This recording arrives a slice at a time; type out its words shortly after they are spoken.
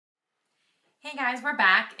Hey guys, we're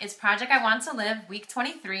back. It's Project I Want to Live, week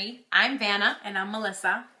 23. I'm Vanna. And I'm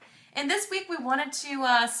Melissa. And this week we wanted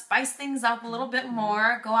to spice things up a little bit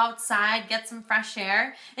more, go outside, get some fresh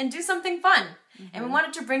air, and do something fun. And we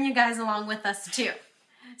wanted to bring you guys along with us too.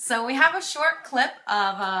 So we have a short clip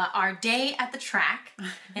of our day at the track,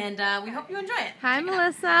 and we hope you enjoy it. Hi,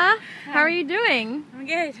 Melissa. How are you doing? I'm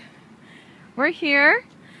good. We're here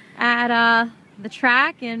at the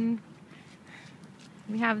track, and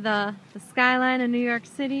we have the skyline of New York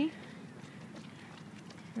City.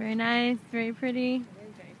 Very nice, very pretty.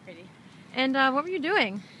 Very pretty. And what were you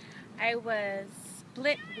doing? I was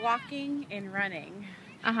split walking and running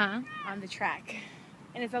Uh-huh. on the track.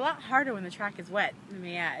 And it's a lot harder when the track is wet, let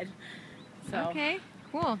me add. So, Okay,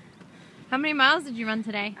 cool. How many miles did you run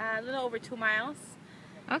today? a little over 2 miles,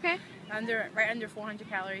 Okay, right under 400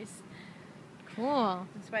 calories. cool.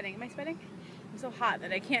 I'm sweating. Am I sweating? I'm so hot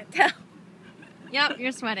that I can't tell. Yep,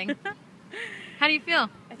 you're sweating. How do you feel?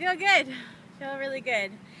 I feel good. I feel really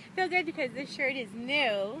good. I feel good because this shirt is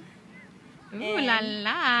new. Ooh la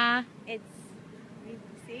la. It's, you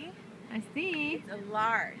see? I see. It's a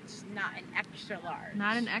large, not an extra large.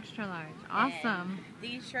 Not an extra large. Awesome. And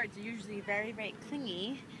these shirts are usually very, very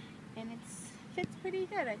clingy, and it fits pretty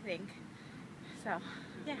good, I think. So,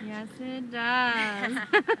 yeah. Yes, it does.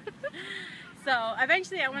 So,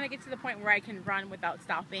 eventually I want to get to the point where I can run without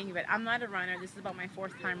stopping, but I'm not a runner. This is about my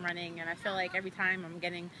 4th time running, and I feel like every time I'm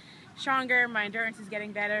getting stronger, my endurance is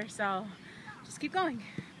getting better, so just keep going.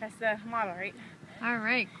 That's the motto, right? All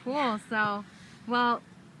right, cool. So, well,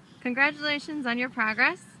 congratulations on your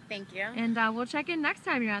progress, Thank you. and we'll check in next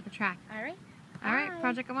time you're at the track. All right. All right, Bye.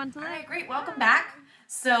 Project I Want to All Live. right, great. Welcome back.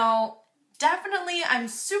 So definitely, I'm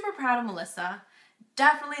super proud of Melissa.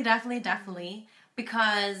 Definitely,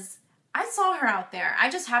 because I saw her out there. I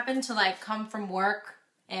just happened to come from work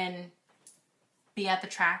and be at the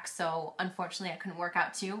track, so unfortunately I couldn't work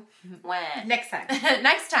out too. When? Next time.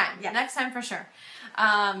 Next time. Yes. Next time for sure.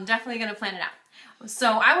 Definitely gonna plan it out.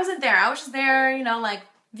 So I wasn't there. I was just there,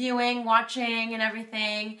 viewing, watching, and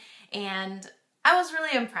everything. And I was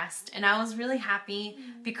really impressed, and I was really happy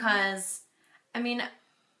because,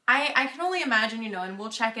 I can only imagine, and we'll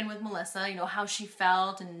check in with Melissa, how she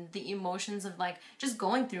felt and the emotions of just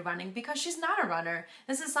going through running, because she's not a runner.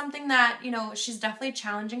 This is something that, she's definitely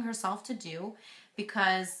challenging herself to do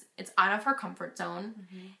because it's out of her comfort zone.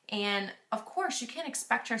 And of course, you can't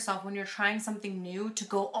expect yourself when you're trying something new to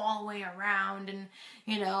go all the way around and,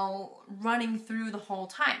 running through the whole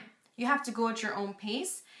time. You have to go at your own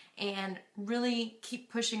pace and really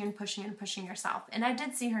keep pushing and pushing and pushing yourself. And I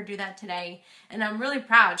did see her do that today, and I'm really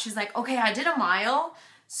proud. She's like, okay, I did a mile,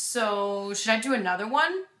 so should I do another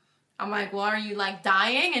one? I'm like, well, are you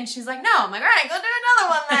dying? And she's like, no. I'm like, all right, go do another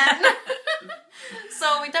one then.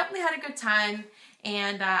 So we definitely had a good time,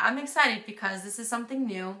 and I'm excited because this is something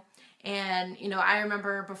new. And, I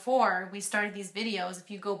remember before we started these videos, if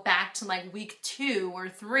you go back to week 2 or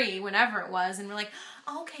 3, whenever it was, and we're like,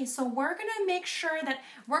 okay, so we're going to make sure that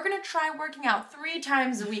we're going to try working out 3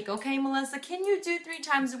 times a week. Okay, Melissa, can you do 3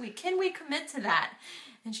 times a week? Can we commit to that?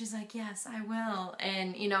 And she's like, yes, I will.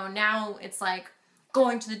 And, now it's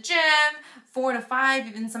going to the gym 4 to 5,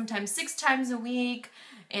 even sometimes 6 times a week.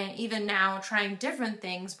 And even now trying different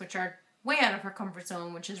things, which are way out of her comfort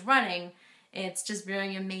zone, which is running. It's just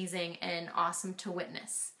very amazing and awesome to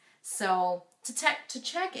witness. So to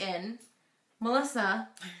check in, Melissa,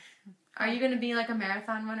 are you going to be a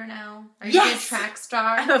marathon runner now? Are you going to be a track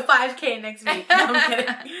star? I'm a 5K next week. No, I'm kidding.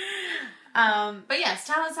 But yes,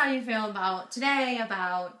 tell us how you feel about today,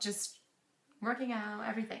 about just working out,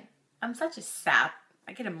 everything. I'm such a sap.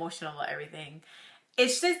 I get emotional about everything.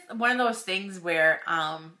 It's just one of those things where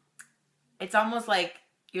it's almost like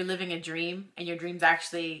you're living a dream and your dream's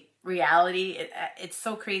actually reality. It's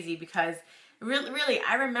so crazy because really,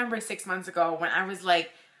 I remember 6 months ago when I was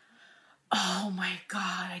like, oh my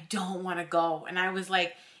God, I don't want to go. And I was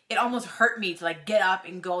like, it almost hurt me to get up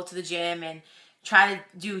and go to the gym and try to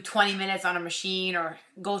do 20 minutes on a machine or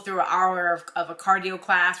go through an hour of a cardio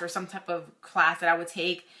class or some type of class that I would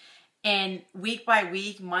take. And week by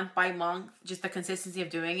week, month by month, just the consistency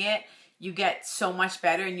of doing it, you get so much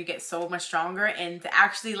better and you get so much stronger. And to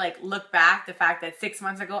actually look back, the fact that 6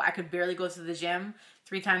 months ago, I could barely go to the gym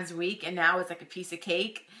 3 times a week. And now it's a piece of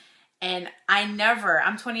cake. And I'm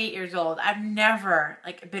 28 years old. I've never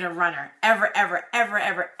been a runner. Ever.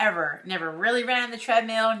 Never really ran on the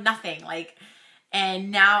treadmill, nothing.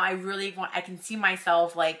 And now I can see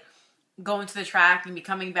myself going to the track and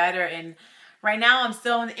becoming better. And right now I'm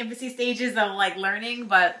still in the infancy stages of learning,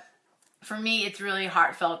 but for me, it's really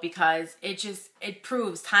heartfelt because it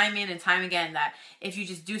proves time in and time again that if you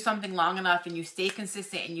just do something long enough and you stay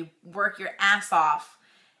consistent and you work your ass off,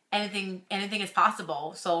 anything is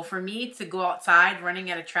possible. So for me to go outside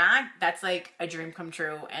running at a track, that's like a dream come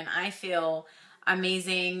true. And I feel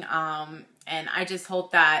amazing. And I just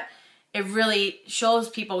hope that it really shows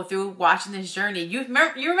people through watching this journey. You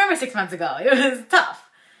remember 6 months ago, it was tough.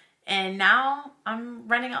 And now I'm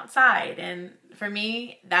running outside. And for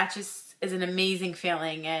me, that just is an amazing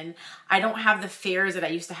feeling. And I don't have the fears that I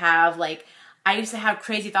used to have. Like, I used to have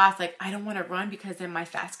crazy thoughts like, I don't want to run because then my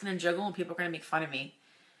fat's going to jiggle and people are going to make fun of me.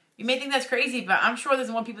 You may think that's crazy, but I'm sure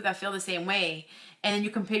there's more people that feel the same way. And then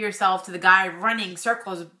you compare yourself to the guy running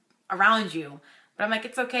circles around you. But I'm like,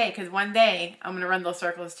 it's okay, because one day I'm going to run those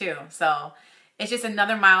circles too. So it's just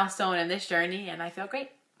another milestone in this journey, and I feel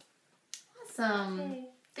great. Awesome. Okay.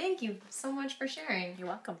 Thank you so much for sharing. You're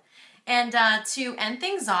welcome. And to end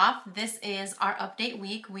things off, this is our update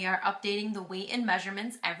week. We are updating the weight and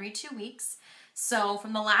measurements every 2 weeks. So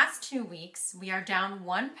from the last 2 weeks, we are down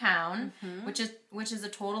 1 pound, which is a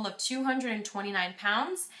total of 229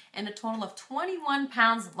 pounds and a total of 21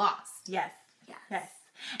 pounds lost. Yes.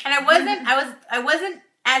 And I wasn't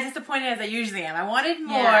as disappointed as I usually am. I wanted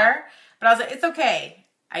more, but I was like, it's okay.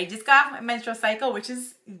 I just got my menstrual cycle,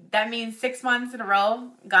 that means 6 months in a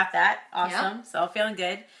row. Got that. Awesome. Yep. So feeling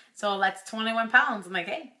good. So that's 21 pounds. I'm like,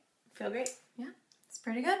 hey, feel great. Yeah, it's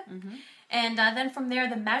pretty good. And then from there,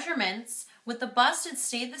 the measurements, with the bust, it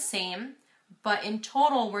stayed the same, but in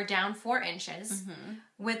total, we're down 4 inches.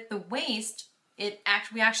 With the waist,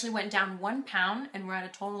 we actually went down 1 pound, and we're at a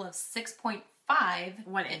total of 6.5.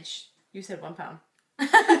 1 inch. You said 1 pound.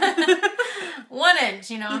 1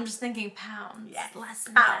 inch, I'm just thinking pounds. Yes, less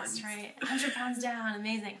and pounds. less, right? 100 pounds down,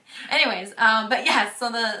 amazing. Anyways, but yeah, so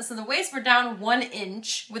the waist we're down 1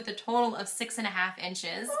 inch with a total of 6.5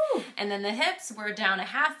 inches. Ooh. And then the hips we're down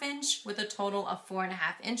 1/2 inch with a total of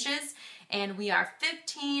 4.5 inches. And we are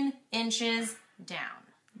 15 inches down.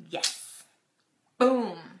 Yes.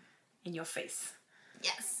 Boom. In your face.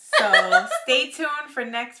 Yes. So stay tuned for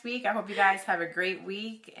next week. I hope you guys have a great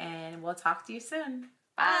week, and we'll talk to you soon.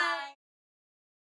 Bye.